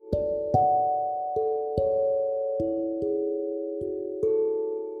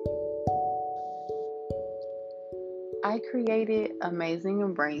I created Amazing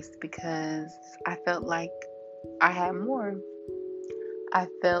Embrace because I felt like I had more. I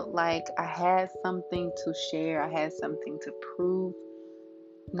felt like I had something to share, I had something to prove,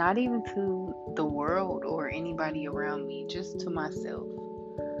 not even to the world or anybody around me, just to myself.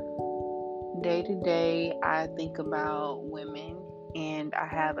 Day to day, I think about women and I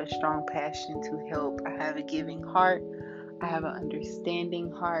have a strong passion to help. I have a giving heart, I have an understanding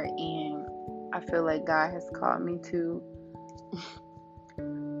heart, and I feel like God has called me to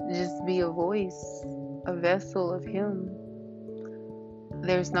just be a voice, a vessel of Him.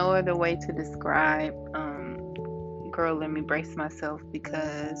 There's no other way to describe Girl Let Me Brace Myself,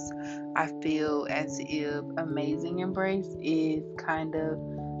 because I feel as if Amazing Embrace is kind of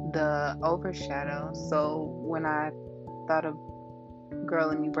the overshadow. So when I thought of Girl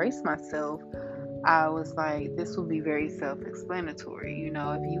Let Me Brace Myself, I was like, this will be very self-explanatory.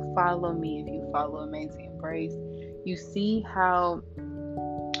 If you follow me, if you follow Amazing Embrace, you see how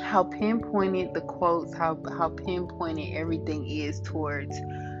pinpointed the quotes, how pinpointed everything is towards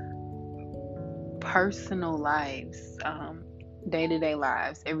personal lives, day-to-day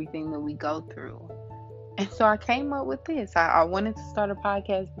lives, everything that we go through. And so I came up with this. I wanted to start a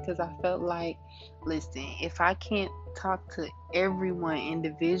podcast because I felt like, listen, if I can't talk to everyone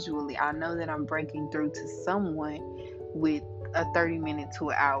individually, I know that I'm breaking through to someone with a 30-minute to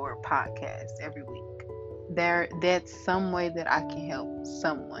an hour podcast every week. That's some way that I can help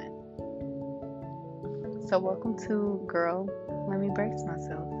someone. So welcome to Girl, Let Me Brace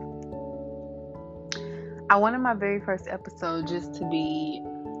Myself. I wanted my very first episode just to be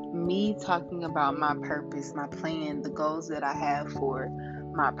me talking about my purpose, my plan, the goals that I have for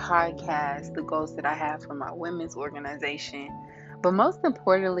my podcast, the goals that I have for my women's organization. But most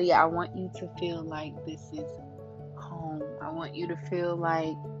importantly, I want you to feel like this is home. I want you to feel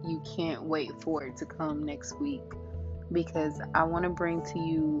like you can't wait for it to come next week, because I want to bring to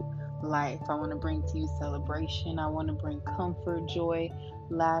you life. I want to bring to you celebration. I want to bring comfort, joy,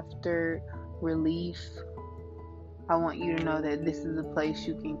 laughter, relief. I want you to know that this is a place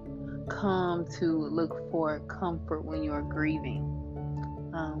you can come to look for comfort when you're grieving.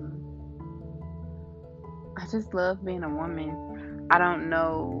 I just love being a woman. I don't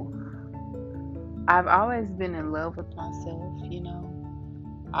know. I've always been in love with myself,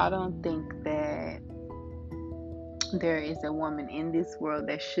 I don't think that there is a woman in this world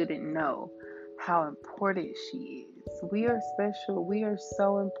that shouldn't know how important she is. We are special. We are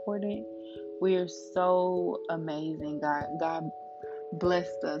so important. We are so amazing. God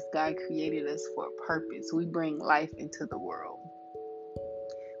blessed us. God created us for a purpose. We bring life into the world.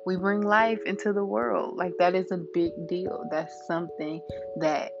 We bring life into the world. Like, that is a big deal. That's something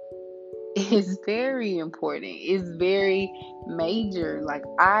that is very important. It's very major. Like,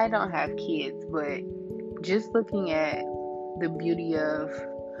 I don't have kids, but just looking at the beauty of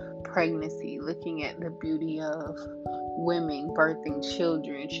pregnancy, looking at the beauty of women birthing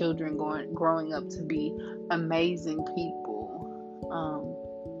children growing up to be amazing people,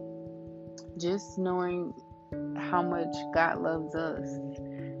 just knowing how much God loves us,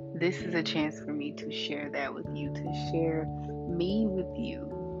 this is a chance for me to share that with you, to share me with you.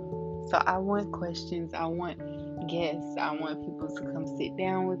 So I want questions, I want guests, I want people to come sit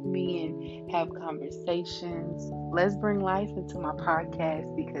down with me and have conversations. Let's bring life into my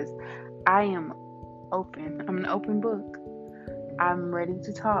podcast, because I am open. I'm an open book. I'm ready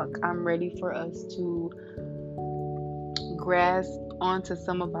to talk. I'm ready for us to grasp onto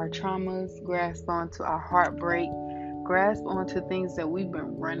some of our traumas, grasp onto our heartbreak, grasp onto things that we've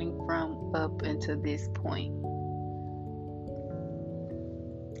been running from up until this point.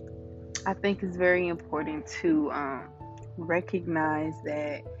 I think it's very important to recognize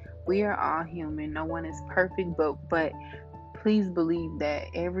that we are all human. No one is perfect, but please believe that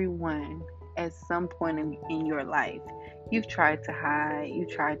everyone, at some point in your life, you've tried to hide, you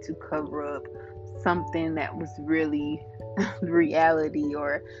tried to cover up something that was really reality,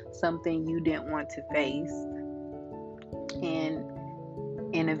 or something you didn't want to face. And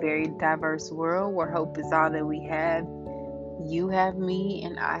in a very diverse world where hope is all that we have, you have me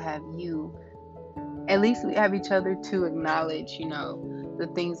and I have you. At least we have each other to acknowledge, the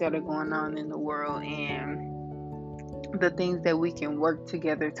things that are going on in the world and the things that we can work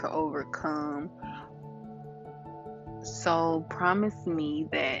together to overcome. So promise me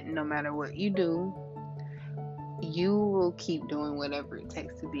that no matter what you do, you will keep doing whatever it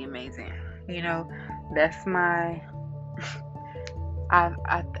takes to be amazing. That's my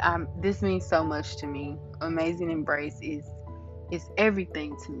this means so much to me. Amazing Embrace is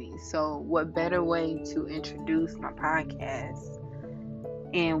everything to me. So what better way to introduce my podcast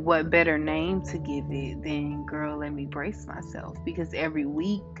And what better name to give it than Girl, Let Me Brace Myself? Because every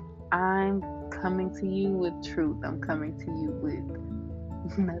week I'm coming to you with truth. I'm coming to you with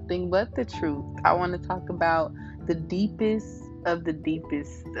nothing but the truth. I want to talk about the deepest of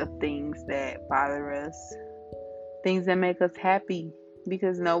things that bother us, things that make us happy.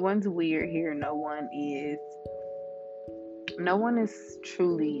 Because no one's weird here. No one is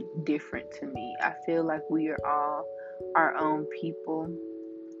truly different to me. I feel like we are all our own people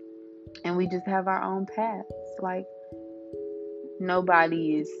and we just have our own paths. Like,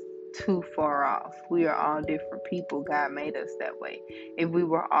 nobody is too far off. We are all different people. God made us that way. If we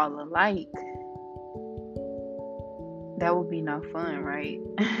were all alike, that would be no fun, right?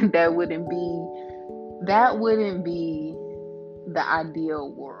 That wouldn't be the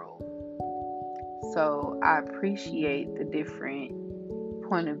ideal world. So I appreciate the different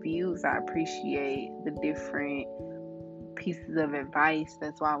point of views. I appreciate the different pieces of advice.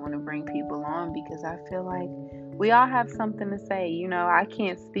 That's why I want to bring people on, because I feel like we all have something to say. I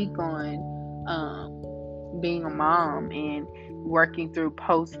can't speak on being a mom and working through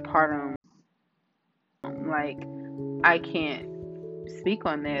postpartum. Like, I can't speak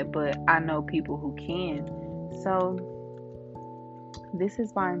on that, but I know people who can. So this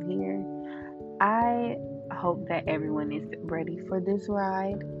is why I'm here. I hope that everyone is ready for this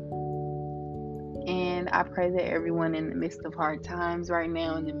ride. And I pray that everyone in the midst of hard times right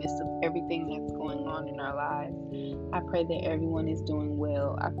now, in the midst of everything that's going on in our lives, I pray that everyone is doing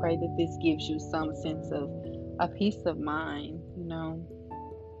well. I pray that this gives you some sense of a peace of mind,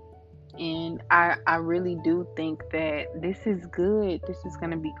 And I really do think that this is good. This is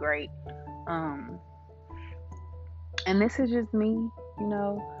going to be great. And this is just me, you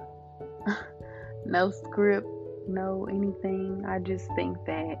know, no script, no anything. I just think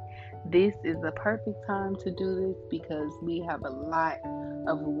that this is the perfect time to do this because we have a lot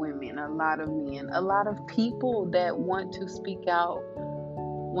of women, a lot of men, a lot of people that want to speak out.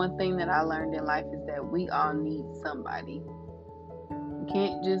 One thing that I learned in life is that we all need somebody. You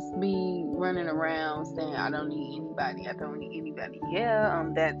can't just be running around saying, I don't need anybody. I don't need anybody. Yeah,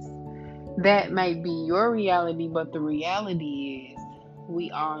 that may be your reality, but the reality is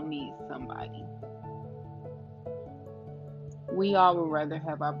we all need somebody. We all would rather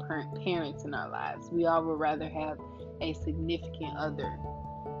have our parents in our lives. We all would rather have a significant other.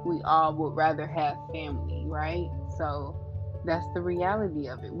 We all would rather have family, right? So that's the reality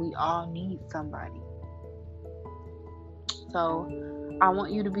of it. We all need somebody. So I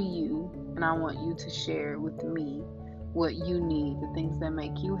want you to be you, and I want you to share with me what you need, the things that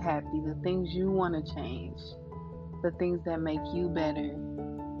make you happy, the things you want to change, the things that make you better,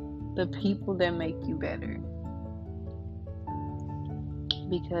 the people that make you better.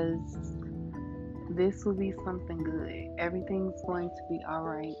 Because this will be something good. Everything's going to be all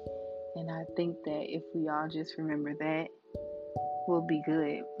right. And I think that if we all just remember that, we'll be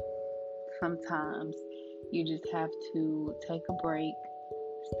good. Sometimes you just have to take a break,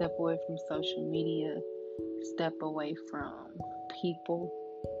 step away from social media, step away from people,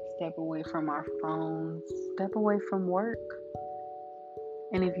 step away from our phones, step away from work.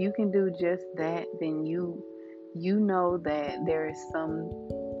 And if you can do just that, then you know that there is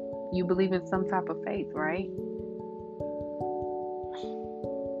you believe in some type of faith, right?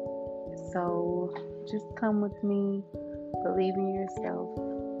 So just come with me, believe in yourself,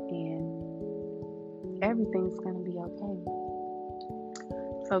 and everything's going to be okay.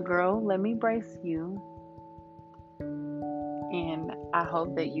 So, girl, let me brace you. And I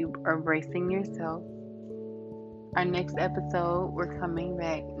hope that you are bracing yourself. Our next episode, we're coming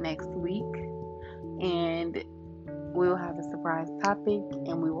back next week. And we will have a surprise topic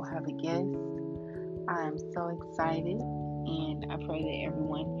and we will have a guest. I am so excited. And I pray that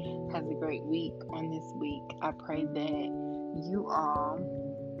everyone has a great week on this week. I pray that you all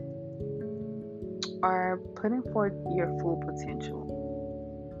are putting forth your full potential.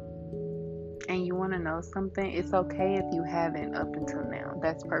 And you want to know something? It's okay if you haven't up until now.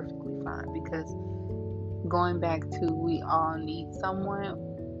 That's perfectly fine. Because going back to we all need someone,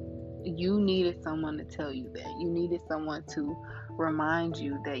 you needed someone to tell you that. You needed someone to remind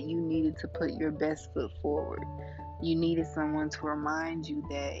you that you needed to put your best foot forward. You needed someone to remind you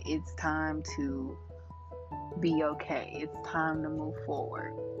that it's time to be okay. It's time to move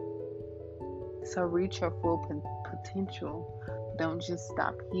forward. So reach your full potential. Don't just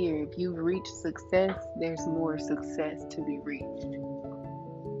stop here. If you've reached success, there's more success to be reached.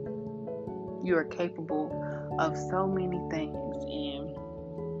 You are capable of so many things, and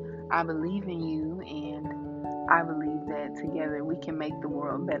I believe in you, and I believe that together we can make the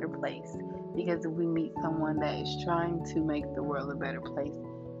world a better place. Because if we meet someone that is trying to make the world a better place,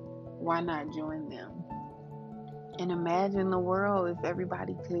 why not join them? And imagine the world if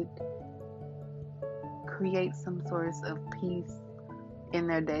everybody could create some source of peace in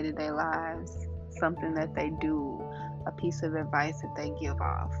their day-to-day lives, something that they do, a piece of advice that they give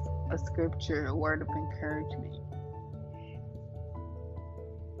off, a scripture, a word of encouragement.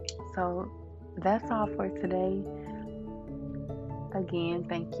 So that's all for today. Again,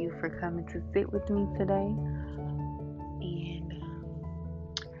 thank you for coming to sit with me today. And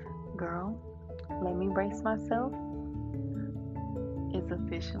girl, let me brace myself. It's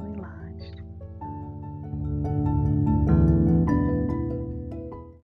officially launched.